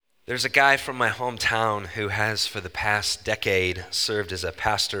There's a guy from my hometown who has, for the past decade, served as a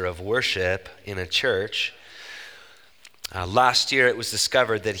pastor of worship in a church. Last year, it was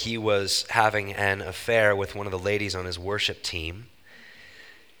discovered that he was having an affair with one of the ladies on his worship team.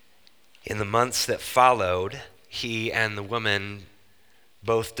 In the months that followed, he and the woman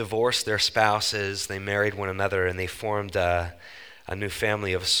both divorced their spouses, they married one another, and they formed a new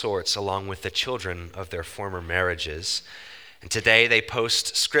family of sorts along with the children of their former marriages. And today they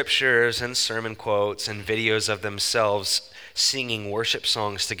post scriptures and sermon quotes and videos of themselves singing worship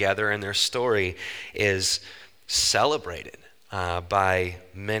songs together, and their story is celebrated by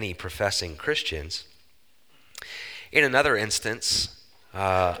many professing Christians. In another instance,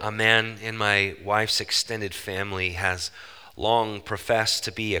 a man in my wife's extended family has long professed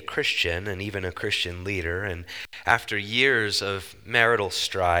to be a Christian and even a Christian leader, and after years of marital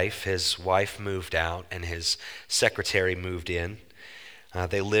strife, his wife moved out and his secretary moved in.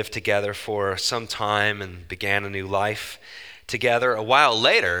 They lived together for some time and began a new life together. A while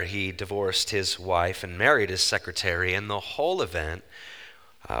later, he divorced his wife and married his secretary, and the whole event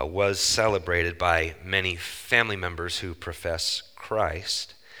was celebrated by many family members who profess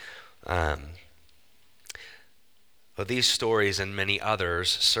Christ. These stories and many others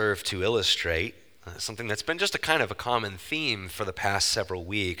serve to illustrate something that's been just a kind of a common theme for the past several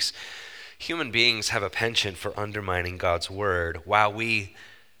weeks. Human beings have a penchant for undermining God's word while we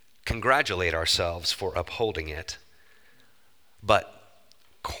congratulate ourselves for upholding it. But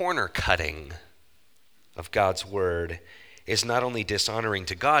corner cutting of God's word is not only dishonoring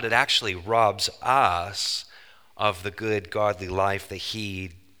to God, it actually robs us of the good, godly life that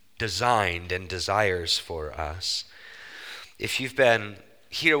He designed and desires for us. If you've been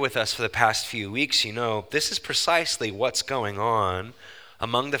here with us for the past few weeks, you know this is precisely what's going on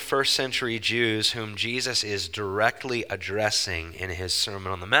among the first century Jews whom Jesus is directly addressing in his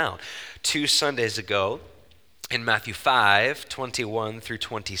Sermon on the Mount. 2 Sundays ago, in Matthew 5:21 through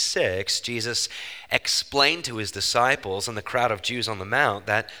 26, Jesus explained to his disciples and the crowd of Jews on the Mount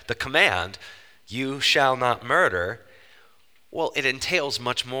that the command, "You shall not murder," well, it entails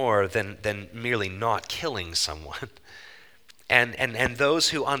much more than merely not killing someone. And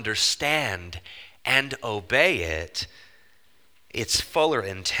those who understand and obey it, its fuller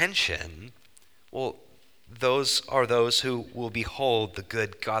intention, well, those are those who will behold the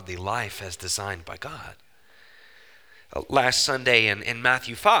good, godly life as designed by God. Last Sunday in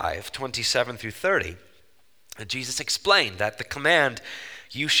Matthew 5:27 through 30, Jesus explained that the command,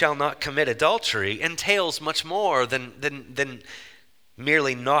 "You shall not commit adultery," entails much more than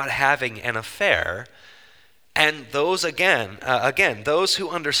merely not having an affair. And those again, those who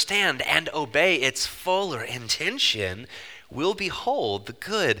understand and obey its fuller intention will behold the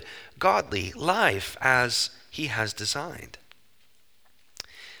good, godly life as He has designed.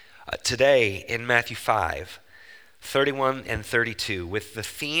 Today in Matthew 5:31 and 32, with the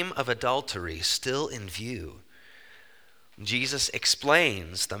theme of adultery still in view, Jesus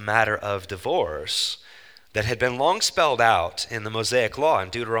explains the matter of divorce that had been long spelled out in the Mosaic Law in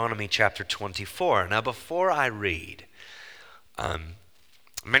Deuteronomy chapter 24. Now, before I read,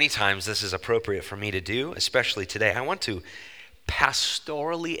 many times this is appropriate for me to do, especially today, I want to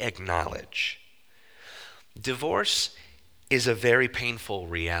pastorally acknowledge divorce is a very painful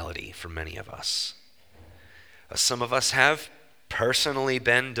reality for many of us. Some of us have personally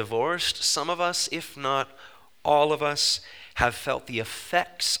been divorced. Some of us, if not all of us, have felt the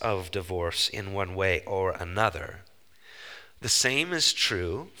effects of divorce in one way or another. The same is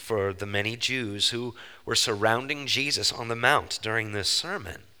true for the many Jews who were surrounding Jesus on the Mount during this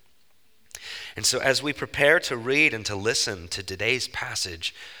sermon. And so as we prepare to read and to listen to today's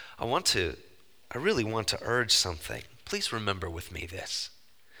passage, I really want to urge something. Please remember with me this.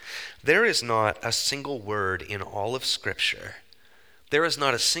 There is not a single word in all of Scripture, there is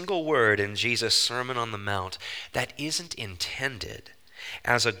not a single word in Jesus' Sermon on the Mount that isn't intended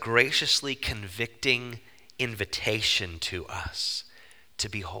as a graciously convicting invitation to us to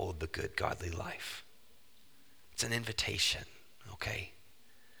behold the good, godly life. It's an invitation, okay?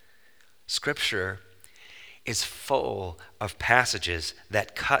 Scripture is full of passages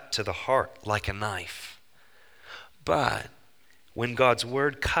that cut to the heart like a knife. But when God's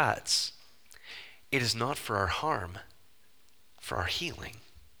word cuts, it is not for our harm, for our healing.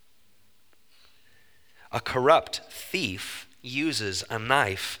 A corrupt thief uses a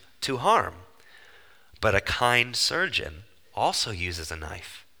knife to harm, but a kind surgeon also uses a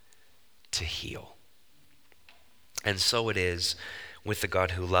knife to heal. And so it is with the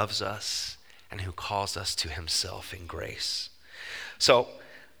God who loves us and who calls us to Himself in grace. So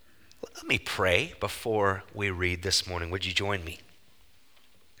let me pray before we read this morning. Would you join me?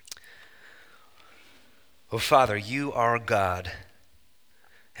 Oh, Father, you are God,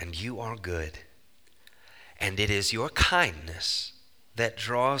 and you are good. And it is your kindness that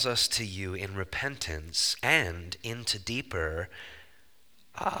draws us to you in repentance and into deeper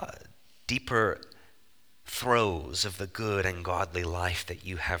throes of the good and godly life that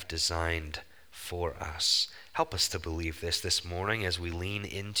you have designed for us. Help us to believe this morning as we lean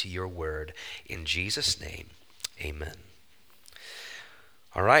into your word. In Jesus' name, amen.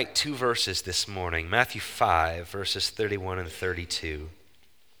 All right, 2 verses this morning. Matthew 5, verses 31 and 32.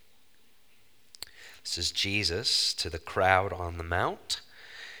 This is Jesus to the crowd on the mount.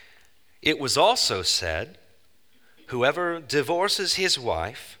 It was also said, whoever divorces his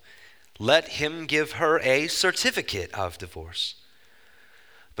wife, let him give her a certificate of divorce.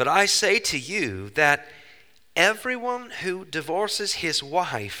 But I say to you that everyone who divorces his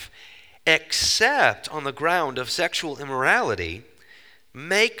wife, except on the ground of sexual immorality,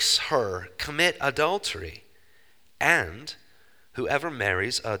 makes her commit adultery, and whoever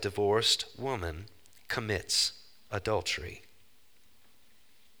marries a divorced woman commits adultery.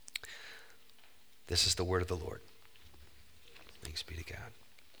 This is the word of the Lord. Thanks be to God.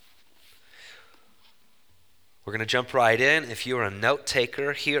 We're going to jump right in. If you're a note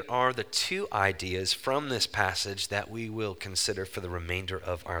taker, here are the 2 ideas from this passage that we will consider for the remainder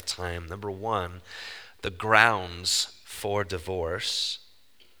of our time. Number 1, the grounds for divorce.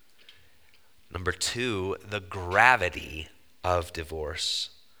 Number 2, the gravity of divorce.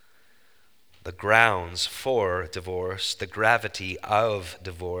 The grounds for divorce, the gravity of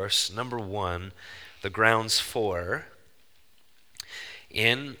divorce. Number 1, the grounds for.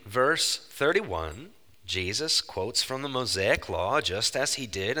 In verse 31, Jesus quotes from the Mosaic Law, just as he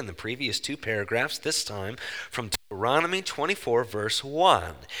did in the previous 2 paragraphs, this time from Deuteronomy 24, verse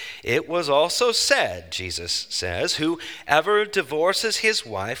 1. It was also said, Jesus says, whoever divorces his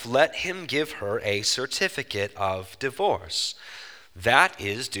wife, let him give her a certificate of divorce. That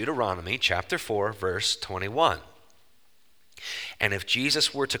is Deuteronomy chapter 4, verse 21. And if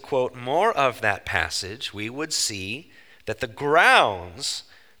Jesus were to quote more of that passage, we would see that the grounds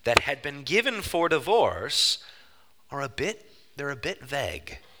that had been given for divorce are a bit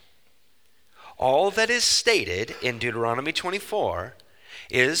vague. All that is stated in Deuteronomy 24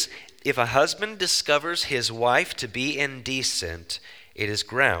 is if a husband discovers his wife to be indecent, it is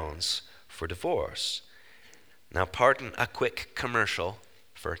grounds for divorce. Now, pardon a quick commercial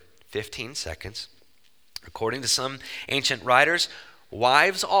for 15 seconds. According to some ancient writers,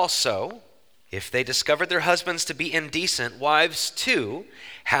 wives also, if they discovered their husbands to be indecent, wives too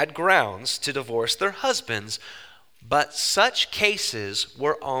had grounds to divorce their husbands, but such cases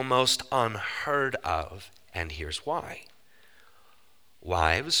were almost unheard of, and here's why.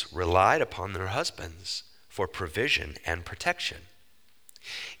 Wives relied upon their husbands for provision and protection.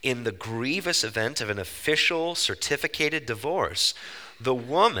 In the grievous event of an official certificated divorce, the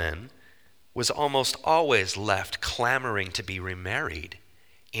woman was almost always left clamoring to be remarried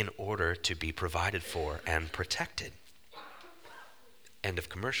in order to be provided for and protected. End of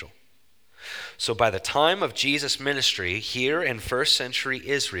commercial. So by the time of Jesus' ministry here in first century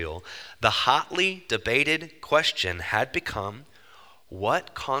Israel, the hotly debated question had become,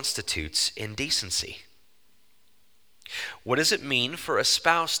 what constitutes indecency? What does it mean for a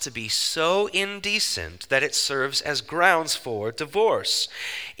spouse to be so indecent that it serves as grounds for divorce?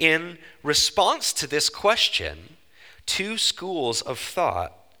 In response to this question, 2 schools of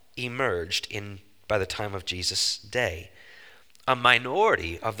thought emerged by the time of Jesus' day. A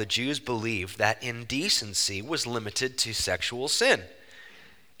minority of the Jews believed that indecency was limited to sexual sin.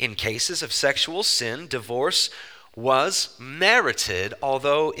 In cases of sexual sin, divorce was merited,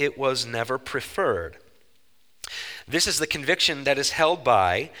 although it was never preferred. This is the conviction that is held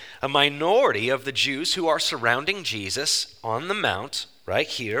by a minority of the Jews who are surrounding Jesus on the mount, right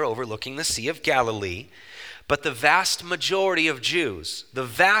here overlooking the Sea of Galilee. But the vast majority of Jews, the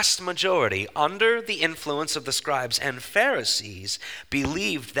vast majority, under the influence of the scribes and Pharisees,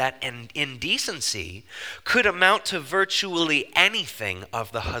 believed that indecency could amount to virtually anything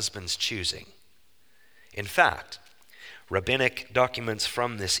of the husband's choosing. In fact, rabbinic documents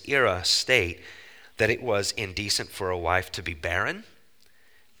from this era state that it was indecent for a wife to be barren,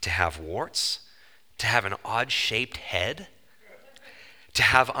 to have warts, to have an odd-shaped head, to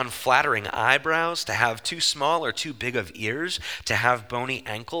have unflattering eyebrows, to have too small or too big of ears, to have bony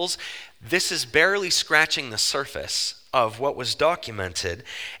ankles. This is barely scratching the surface of what was documented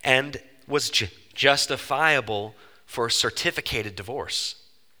and was justifiable for certificated divorce.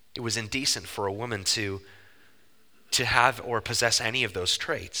 It was indecent for a woman to have or possess any of those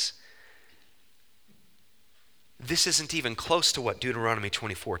traits. This isn't even close to what Deuteronomy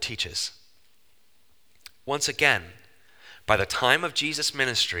 24 teaches. Once again, by the time of Jesus'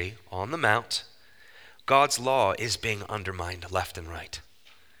 ministry on the Mount, God's law is being undermined left and right.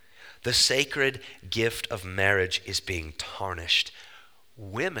 The sacred gift of marriage is being tarnished.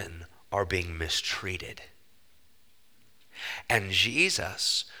 Women are being mistreated. And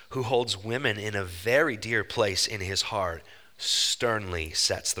Jesus, who holds women in a very dear place in his heart, sternly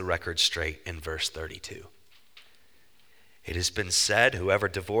sets the record straight in verse 32. It has been said, whoever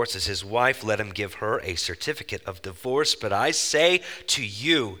divorces his wife, let him give her a certificate of divorce. But I say to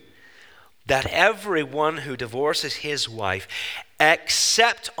you that everyone who divorces his wife,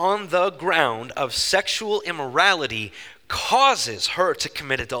 except on the ground of sexual immorality, causes her to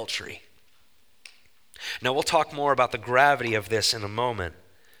commit adultery. Now, we'll talk more about the gravity of this in a moment.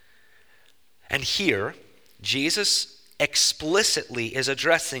 And here, Jesus explicitly is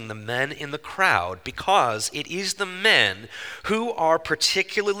addressing the men in the crowd because it is the men who are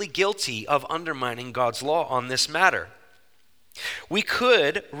particularly guilty of undermining God's law on this matter. We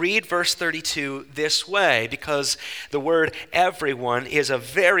could read verse 32 this way because the word everyone is a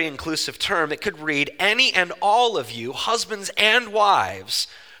very inclusive term. It could read any and all of you, husbands and wives,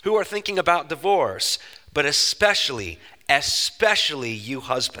 who are thinking about divorce, but especially you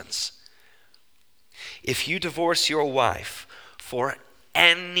husbands. If you divorce your wife for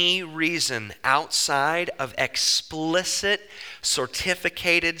any reason outside of explicit,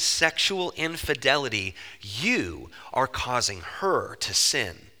 certificated sexual infidelity, you are causing her to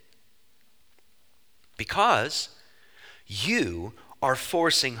sin. Because you are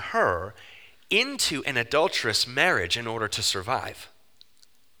forcing her into an adulterous marriage in order to survive.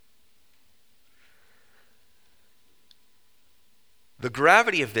 The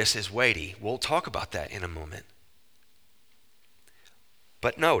gravity of this is weighty. We'll talk about that in a moment.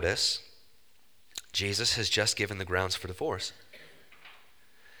 But notice, Jesus has just given the grounds for divorce.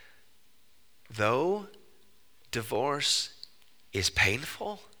 Though divorce is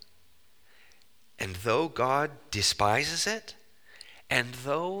painful, and though God despises it, and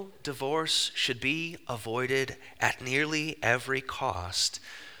though divorce should be avoided at nearly every cost,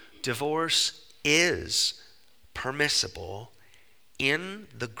 divorce is permissible in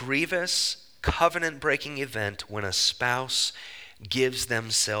the grievous covenant-breaking event when a spouse gives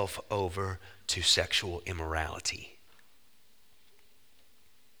themselves over to sexual immorality.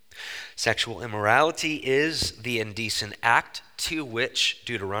 Sexual immorality is the indecent act to which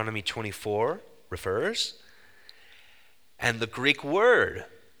Deuteronomy 24 refers. And the Greek word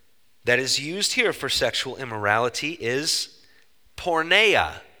that is used here for sexual immorality is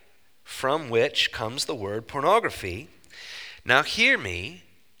porneia, from which comes the word pornography. Now hear me.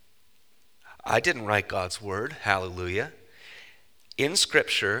 I didn't write God's word, hallelujah. In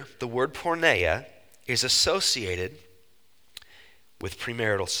Scripture, the word porneia is associated with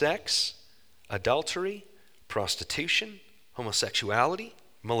premarital sex, adultery, prostitution, homosexuality,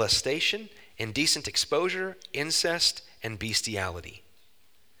 molestation, indecent exposure, incest, and bestiality.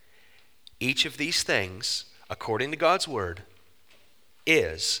 Each of these things, according to God's word,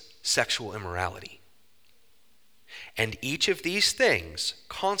 is sexual immorality. And each of these things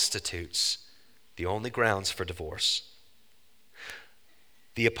constitutes the only grounds for divorce.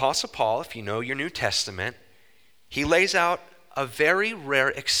 The Apostle Paul, if you know your New Testament, he lays out a very rare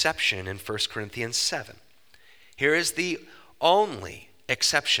exception in 1 Corinthians 7. Here is the only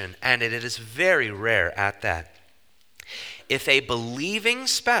exception, and it is very rare at that. If a believing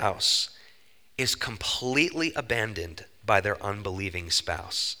spouse is completely abandoned by their unbelieving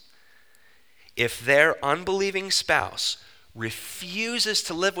spouse, if their unbelieving spouse refuses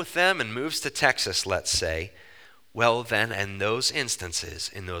to live with them and moves to Texas, let's say, well then, in those instances,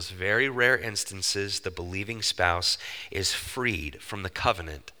 in those very rare instances, the believing spouse is freed from the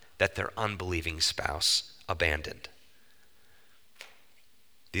covenant that their unbelieving spouse abandoned.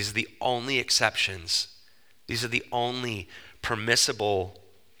 These are the only exceptions. These are the only permissible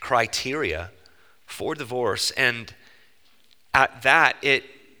criteria for divorce. And at that,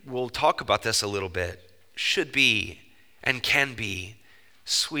 we'll talk about this a little bit, should be and can be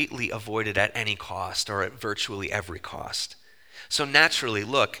sweetly avoided at any cost or at virtually every cost. So naturally,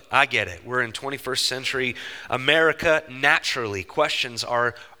 look, I get it. We're in 21st century America. Naturally, questions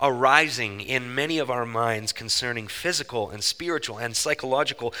are arising in many of our minds concerning physical and spiritual and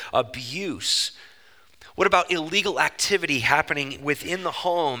psychological abuse. What about illegal activity happening within the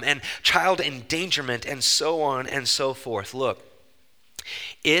home and child endangerment and so on and so forth? Look,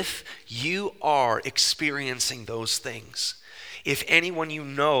 if you are experiencing those things, if anyone you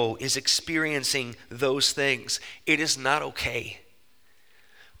know is experiencing those things, it is not okay.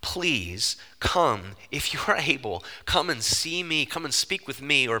 please come, if you are able, come and see me, come and speak with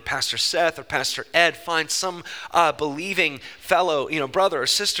me, or Pastor Seth or Pastor Ed. Find some believing fellow, brother or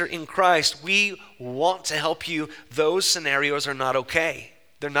sister in Christ. We want to help you. Those scenarios are not okay.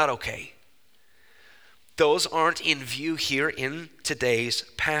 They're not okay. Those aren't in view here in today's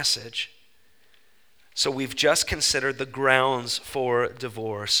passage. So we've just considered the grounds for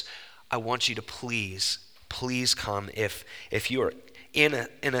divorce. I want you to please come if you're in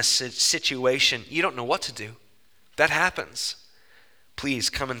a situation you don't know what to do. That happens. Please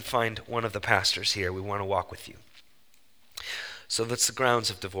come and find one of the pastors here. We want to walk with you. So that's the grounds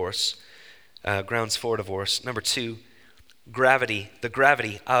of divorce, grounds for divorce. Number 2, the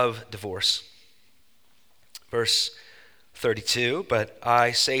gravity of divorce. Verse 32, but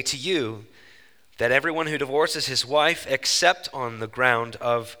I say to you that everyone who divorces his wife except on the ground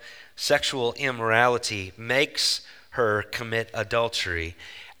of sexual immorality makes her commit adultery,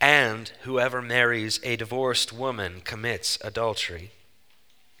 and whoever marries a divorced woman commits adultery.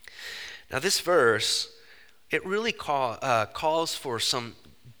 Now this verse, it really calls for some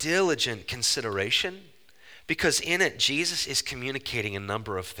diligent consideration, because in it Jesus is communicating a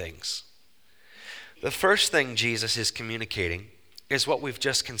number of things. The first thing Jesus is communicating is what we've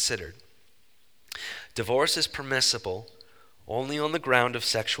just considered. Divorce is permissible only on the ground of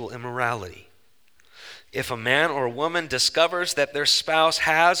sexual immorality. If a man or woman discovers that their spouse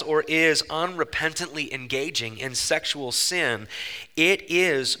has or is unrepentantly engaging in sexual sin, it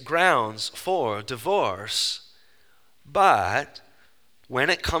is grounds for divorce. But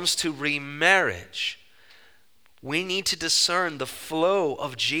when it comes to remarriage, we need to discern the flow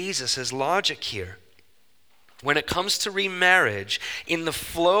of Jesus' logic here. When it comes to remarriage, in the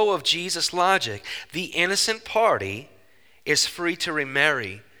flow of Jesus' logic, the innocent party is free to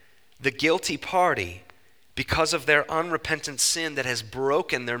remarry. The guilty party, because of their unrepentant sin that has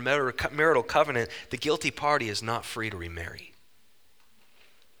broken their marital covenant, the guilty party is not free to remarry.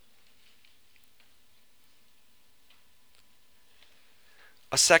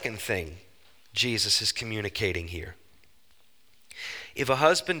 A second thing Jesus is communicating here. If a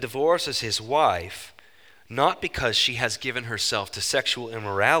husband divorces his wife, not because she has given herself to sexual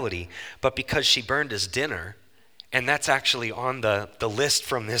immorality, but because she burned his dinner, and that's actually on the list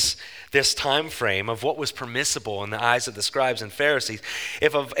from this time frame of what was permissible in the eyes of the scribes and Pharisees.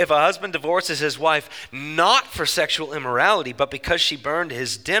 If a husband divorces his wife not for sexual immorality, but because she burned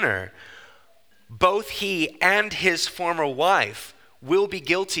his dinner, both he and his former wife will be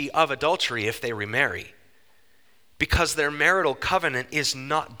guilty of adultery if they remarry, because their marital covenant is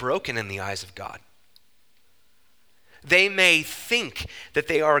not broken in the eyes of God. They may think that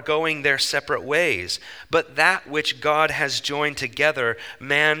they are going their separate ways, but that which God has joined together,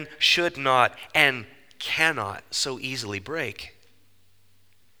 man should not and cannot so easily break.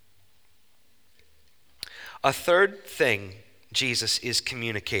 A third thing Jesus is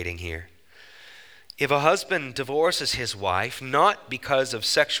communicating here. If a husband divorces his wife, not because of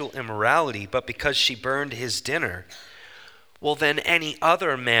sexual immorality, but because she burned his dinner, well, then any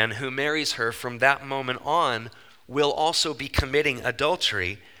other man who marries her from that moment on will also be committing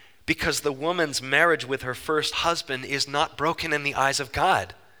adultery, because the woman's marriage with her first husband is not broken in the eyes of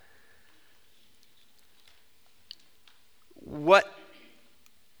God. What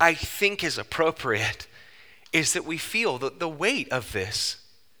I think is appropriate is that we feel the weight of this,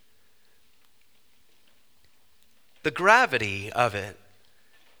 the gravity of it.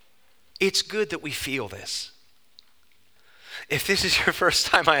 It's good that we feel this. If this is your first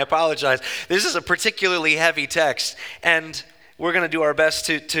time, I apologize. This is a particularly heavy text, and we're going to do our best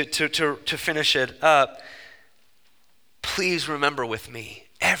to finish it up. Please remember with me,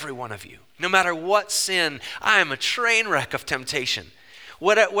 every one of you, no matter what sin, I am a train wreck of temptation.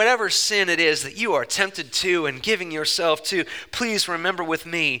 Whatever sin it is that you are tempted to and giving yourself to, please remember with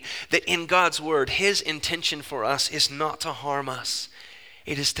me that in God's word, his intention for us is not to harm us.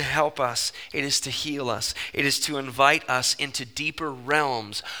 It is to help us. It is to heal us. It is to invite us into deeper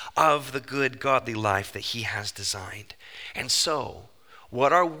realms of the good, godly life that he has designed. And so,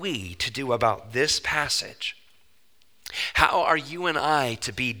 what are we to do about this passage? How are you and I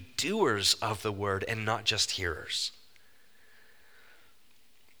to be doers of the word and not just hearers?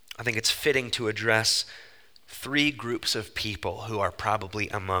 I think it's fitting to address 3 groups of people who are probably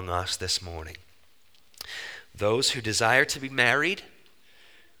among us this morning. Those who desire to be married,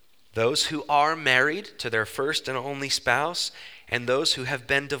 those who are married to their first and only spouse, and those who have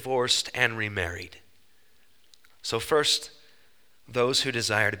been divorced and remarried. So first, those who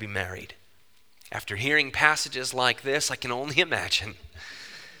desire to be married. After hearing passages like this, I can only imagine.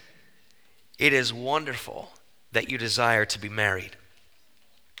 It is wonderful that you desire to be married.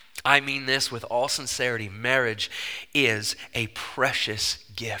 I mean this with all sincerity. Marriage is a precious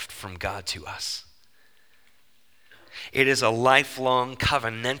gift from God to us. It is a lifelong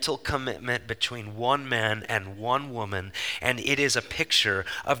covenantal commitment between one man and one woman, and it is a picture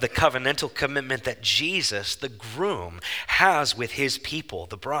of the covenantal commitment that Jesus, the groom, has with his people,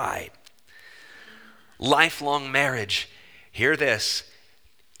 the bride. Lifelong marriage, hear this,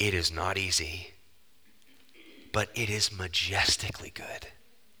 it is not easy, but it is majestically good.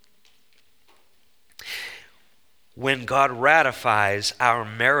 When God ratifies our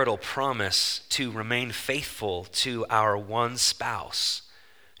marital promise to remain faithful to our one spouse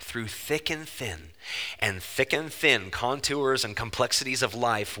through thick and thin contours and complexities of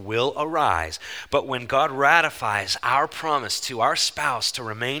life will arise. But when God ratifies our promise to our spouse to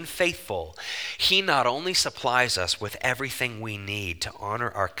remain faithful, he not only supplies us with everything we need to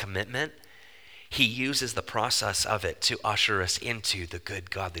honor our commitment, he uses the process of it to usher us into the good,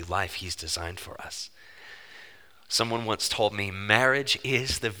 godly life he's designed for us. Someone once told me, marriage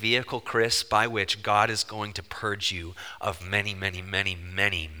is the vehicle, Chris, by which God is going to purge you of many, many, many,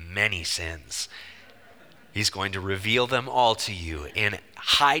 many, many sins. He's going to reveal them all to you in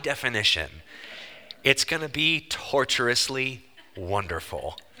high definition. It's going to be torturously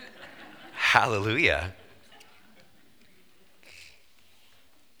wonderful. Hallelujah.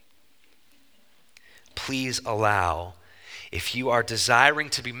 Please allow, if you are desiring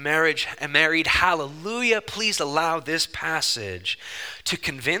to be married, hallelujah, please allow this passage to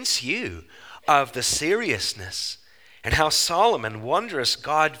convince you of the seriousness and how solemn and wondrous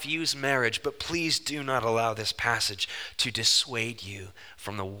God views marriage. But please do not allow this passage to dissuade you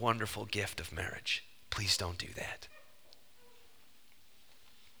from the wonderful gift of marriage. Please don't do that.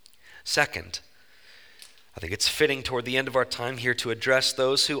 Second, I think it's fitting toward the end of our time here to address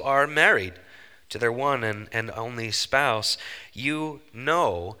those who are married to their one and only spouse. You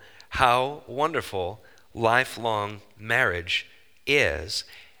know how wonderful lifelong marriage is,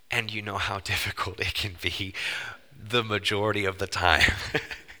 and you know how difficult it can be the majority of the time.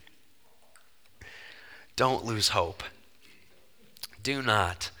 Don't lose hope. Do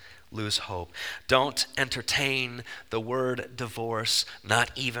not lose hope. Don't entertain the word divorce,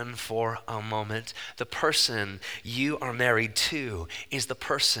 not even for a moment. The person you are married to is the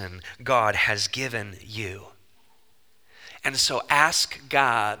person God has given you. And so ask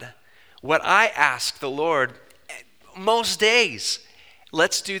God what I ask the Lord most days.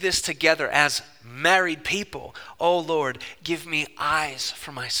 Let's do this together as married people. Oh Lord, give me eyes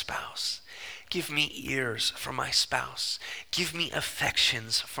for my spouse. Give me ears for my spouse. Give me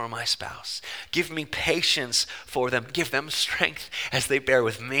affections for my spouse. Give me patience for them. Give them strength as they bear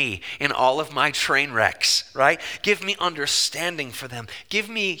with me in all of my train wrecks, right? Give me understanding for them. Give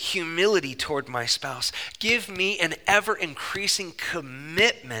me humility toward my spouse. Give me an ever-increasing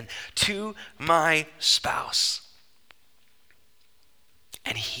commitment to my spouse.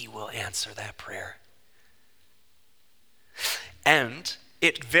 And he will answer that prayer. And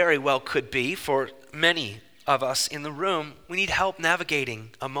it very well could be for many of us in the room, we need help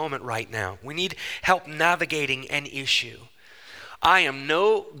navigating a moment right now. We need help navigating an issue. I am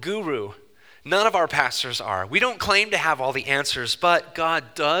no guru. None of our pastors are. We don't claim to have all the answers, but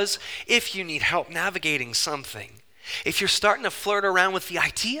God does. If you need help navigating something, if you're starting to flirt around with the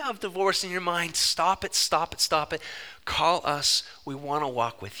idea of divorce in your mind, stop it. Call us. We want to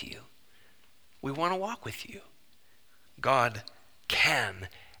walk with you. We want to walk with you. God can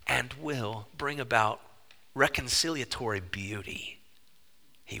and will bring about reconciliatory beauty.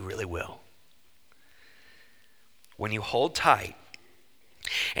 He really will. When you hold tight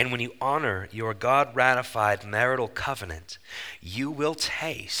and when you honor your God-ratified marital covenant, you will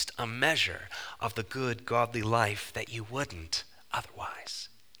taste a measure of the good, godly life that you wouldn't otherwise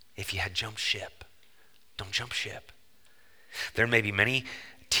if you had jumped ship. Don't jump ship. There may be many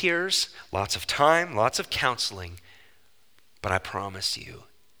tears, lots of time, lots of counseling, but I promise you,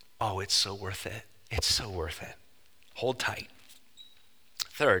 it's so worth it. It's so worth it. Hold tight.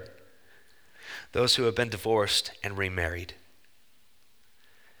 Third, those who have been divorced and remarried.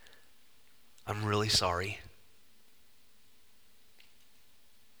 I'm really sorry.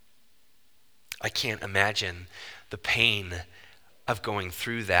 I can't imagine the pain of going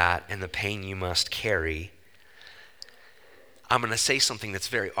through that and the pain you must carry. I'm going to say something that's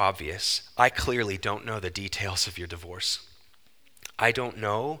very obvious. I clearly don't know the details of your divorce. I don't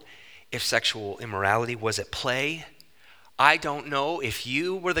know if sexual immorality was at play. I don't know if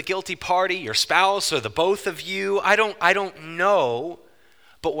you were the guilty party, your spouse, or the both of you. I don't know.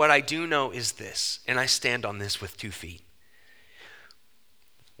 But what I do know is this, and I stand on this with 2 feet.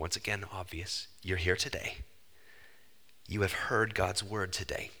 Once again, obvious. You're here today. You have heard God's word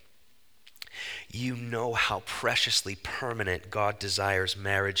today. You know how preciously permanent God desires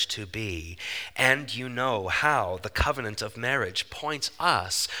marriage to be, and you know how the covenant of marriage points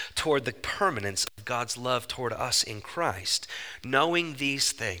us toward the permanence of God's love toward us in Christ. Knowing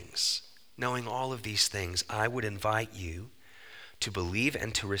these things, knowing all of these things, I would invite you to believe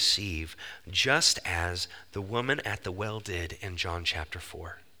and to receive, just as the woman at the well did in John chapter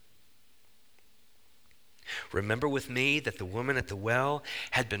 4. Remember with me that the woman at the well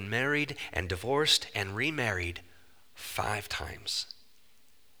had been married and divorced and remarried 5 times.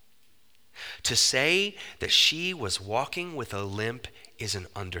 To say that she was walking with a limp is an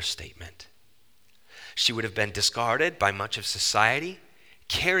understatement. She would have been discarded by much of society,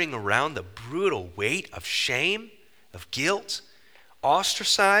 carrying around the brutal weight of shame, of guilt,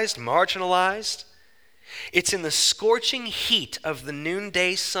 ostracized, marginalized. It's in the scorching heat of the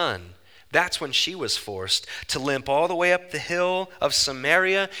noonday sun. That's when she was forced to limp all the way up the hill of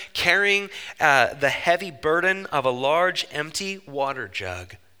Samaria, carrying the heavy burden of a large empty water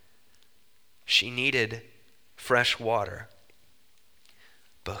jug. She needed fresh water.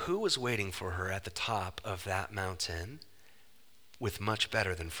 But who was waiting for her at the top of that mountain with much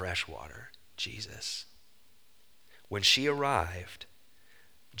better than fresh water? Jesus. When she arrived,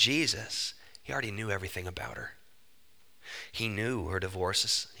 Jesus, he already knew everything about her. He knew her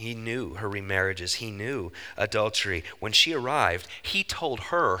divorces. He knew her remarriages. He knew adultery. When she arrived, he told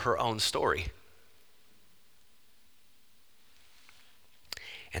her her own story.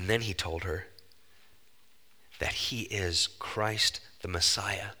 And then he told her that he is Christ the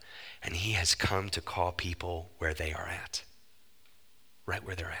Messiah, and he has come to call people where they are at, right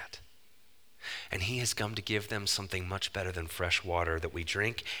where they're at. And he has come to give them something much better than fresh water that we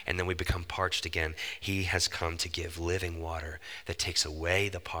drink and then we become parched again. He has come to give living water that takes away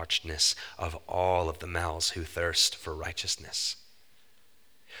the parchedness of all of the mouths who thirst for righteousness.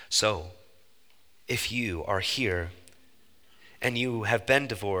 So, if you are here and you have been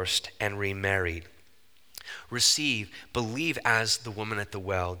divorced and remarried, believe as the woman at the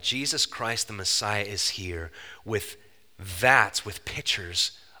well. Jesus Christ the Messiah is here with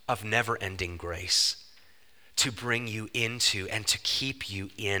pitchers of never-ending grace to bring you into and to keep you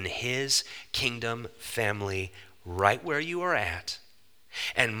in his kingdom family right where you are at.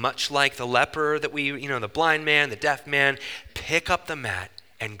 And much like the leper that the blind man, the deaf man, pick up the mat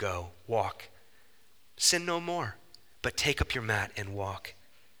and go, walk. Sin no more, but take up your mat and walk.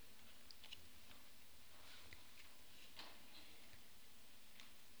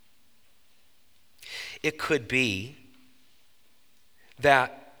 It could be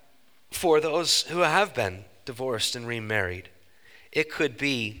that for those who have been divorced and remarried, it could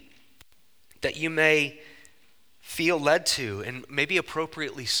be that you may feel led to, and maybe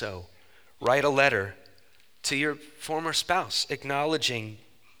appropriately so, write a letter to your former spouse, acknowledging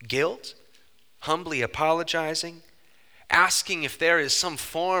guilt, humbly apologizing, asking if there is some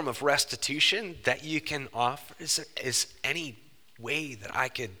form of restitution that you can offer. Is any way that I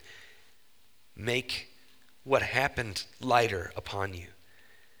could make what happened lighter upon you?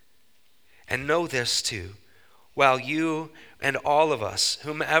 And know this too, while you and all of us,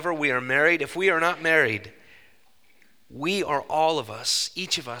 whomever we are married, if we are not married, we are all of us,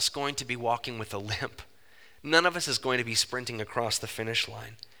 each of us, going to be walking with a limp. None of us is going to be sprinting across the finish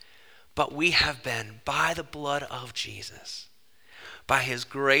line. But we have been, by the blood of Jesus, by his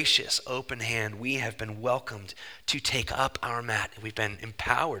gracious open hand, we have been welcomed to take up our mat. We've been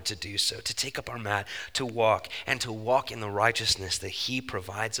empowered to do so, to take up our mat, to walk, and to walk in the righteousness that he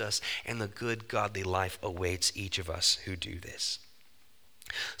provides us, and the good godly life awaits each of us who do this.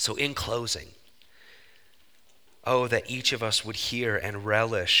 So in closing, oh, that each of us would hear and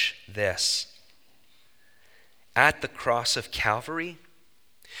relish this. At the cross of Calvary,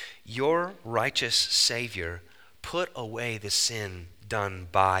 your righteous Savior put away the sin done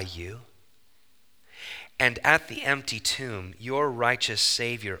by you. And at the empty tomb, your righteous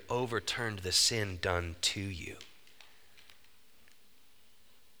Savior overturned the sin done to you.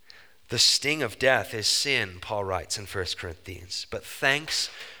 The sting of death is sin, Paul writes in 1 Corinthians. But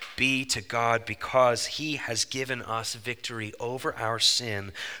thanks be to God because he has given us victory over our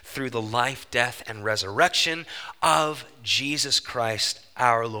sin through the life, death, and resurrection of Jesus Christ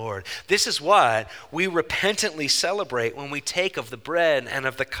our Lord. This is what we repentantly celebrate when we take of the bread and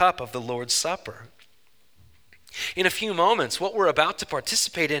of the cup of the Lord's Supper. In a few moments, what we're about to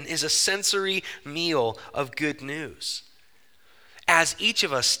participate in is a sensory meal of good news. As each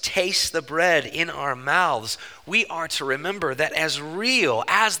of us tastes the bread in our mouths, we are to remember that as real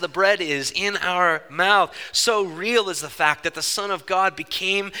as the bread is in our mouth, so real is the fact that the Son of God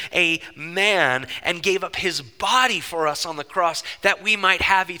became a man and gave up his body for us on the cross that we might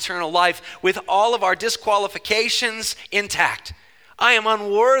have eternal life with all of our disqualifications intact. I am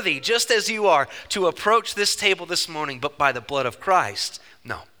unworthy, just as you are, to approach this table this morning, but by the blood of Christ,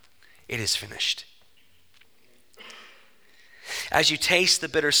 no, it is finished. As you taste the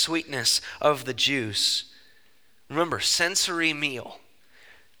bitter sweetness of the juice, remember, sensory meal.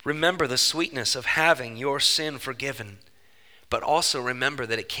 Remember the sweetness of having your sin forgiven, but also remember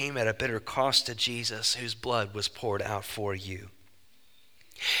that it came at a bitter cost to Jesus, whose blood was poured out for you.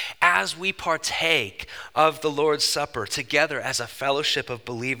 As we partake of the Lord's Supper together as a fellowship of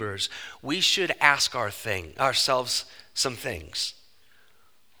believers, we should ask ourselves some things.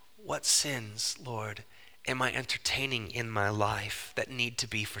 What sins, Lord, am I entertaining in my life that need to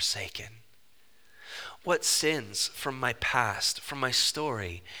be forsaken? What sins from my past, from my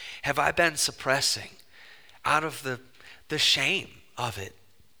story, have I been suppressing out of the shame of it,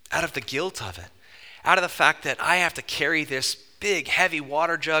 out of the guilt of it, out of the fact that I have to carry this big, heavy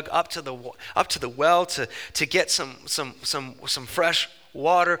water jug up to the well to get some fresh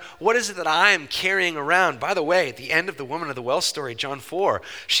water? What is it that I am carrying around? By the way, at the end of the woman of the well story, John 4,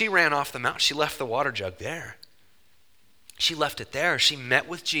 she ran off the mountain. She left the water jug there. She left it there. She met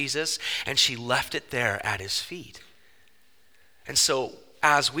with Jesus and she left it there at his feet. And so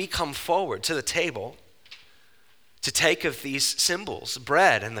as we come forward to the table to take of these symbols,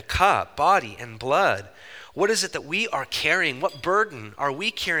 bread and the cup, body and blood, what is it that we are carrying? What burden are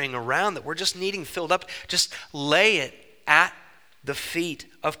we carrying around that we're just needing filled up? Just lay it at the feet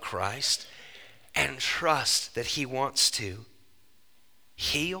of Christ and trust that he wants to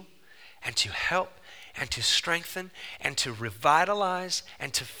heal and to help and to strengthen and to revitalize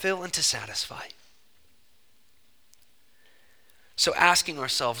and to fill and to satisfy. So asking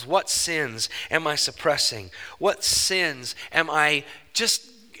ourselves, what sins am I suppressing? What sins am I just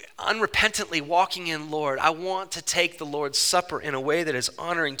unrepentantly walking in, Lord? I want to take the Lord's Supper in a way that is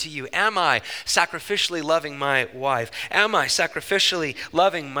honoring to you. Am I sacrificially loving my wife? Am I sacrificially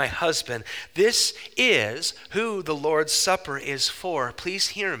loving my husband? This is who the Lord's Supper is for. Please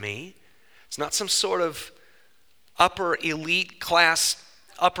hear me. It's not some sort of upper elite class,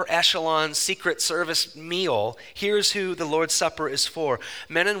 upper echelon secret service meal. Here's who the Lord's Supper is for.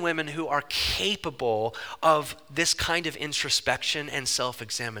 Men and women who are capable of this kind of introspection and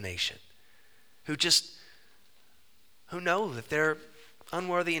self-examination. Who know that they're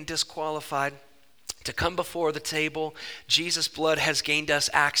unworthy and disqualified to come before the table. Jesus' blood has gained us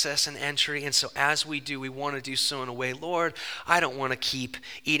access and entry, and so as we do, we want to do so in a way, Lord, I don't want to keep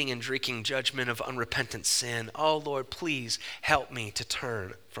eating and drinking judgment of unrepentant sin. Oh, Lord, please help me to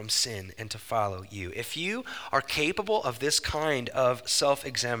turn from sin and to follow you. If you are capable of this kind of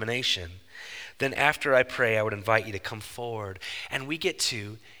self-examination, then after I pray, I would invite you to come forward, and we get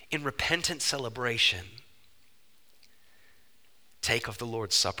to, in repentant celebration, take of the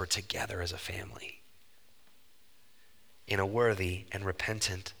Lord's Supper together as a family in a worthy and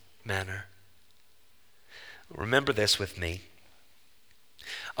repentant manner. Remember this with me.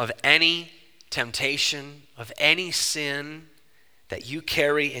 Of any temptation, of any sin that you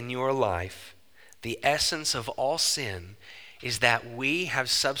carry in your life, the essence of all sin is that we have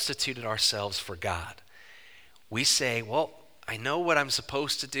substituted ourselves for God. We say, well, I know what I'm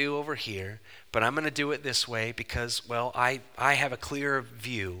supposed to do over here, but I'm going to do it this way because, well, I have a clear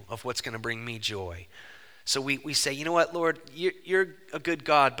view of what's going to bring me joy. So we say, you know what, Lord, you're a good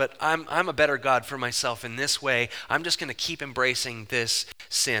God, but I'm a better God for myself in this way. I'm just going to keep embracing this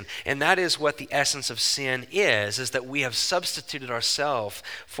sin. And that is what the essence of sin is that we have substituted ourselves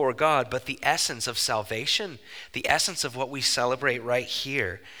for God. But the essence of salvation, the essence of what we celebrate right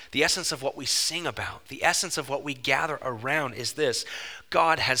here, the essence of what we sing about, the essence of what we gather around is this: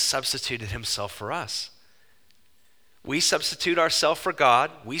 God has substituted himself for us. We substitute ourselves for God,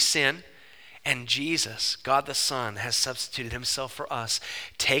 we sin, and Jesus, God the Son, has substituted himself for us,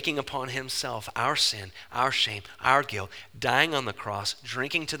 taking upon himself our sin, our shame, our guilt, dying on the cross,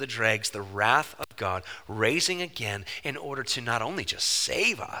 drinking to the dregs the wrath of God, raising again in order to not only just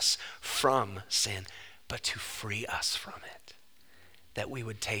save us from sin, but to free us from it, that we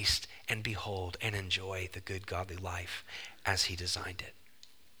would taste and behold and enjoy the good godly life as he designed it.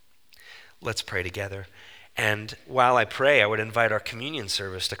 Let's pray together. And while I pray, I would invite our communion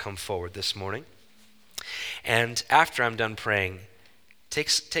service to come forward this morning. And after I'm done praying, take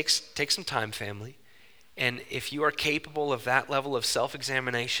some time, family, And if you are capable of that level of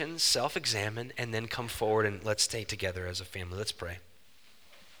self-examination, self-examine and then come forward and let's stay together as a family. Let's pray.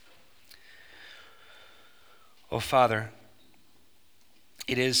 Oh, Father,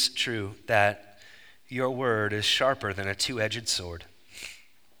 it is true that your word is sharper than a two-edged sword.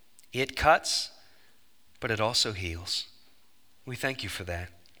 It cuts, but it also heals. We thank you for that.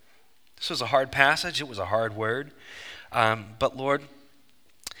 This was a hard passage. It was a hard word. But Lord,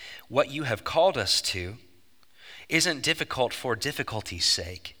 what you have called us to isn't difficult for difficulty's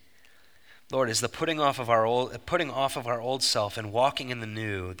sake. Lord, is the putting off of our old self and walking in the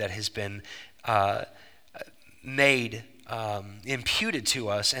new that has been imputed to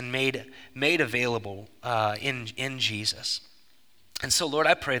us and made available in Jesus. And so, Lord,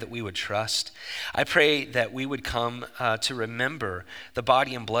 I pray that we would trust. I pray that we would come to remember the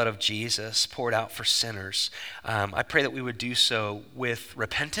body and blood of Jesus poured out for sinners. I pray that we would do so with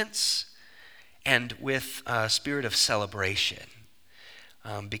repentance and with a spirit of celebration,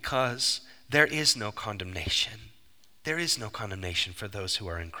 because there is no condemnation. There is no condemnation for those who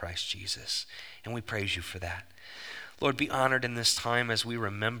are in Christ Jesus, and we praise you for that. Lord, be honored in this time as we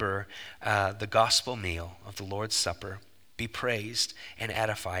remember the gospel meal of the Lord's Supper. Be praised and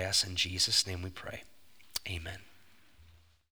edify us. In Jesus' name we pray. Amen.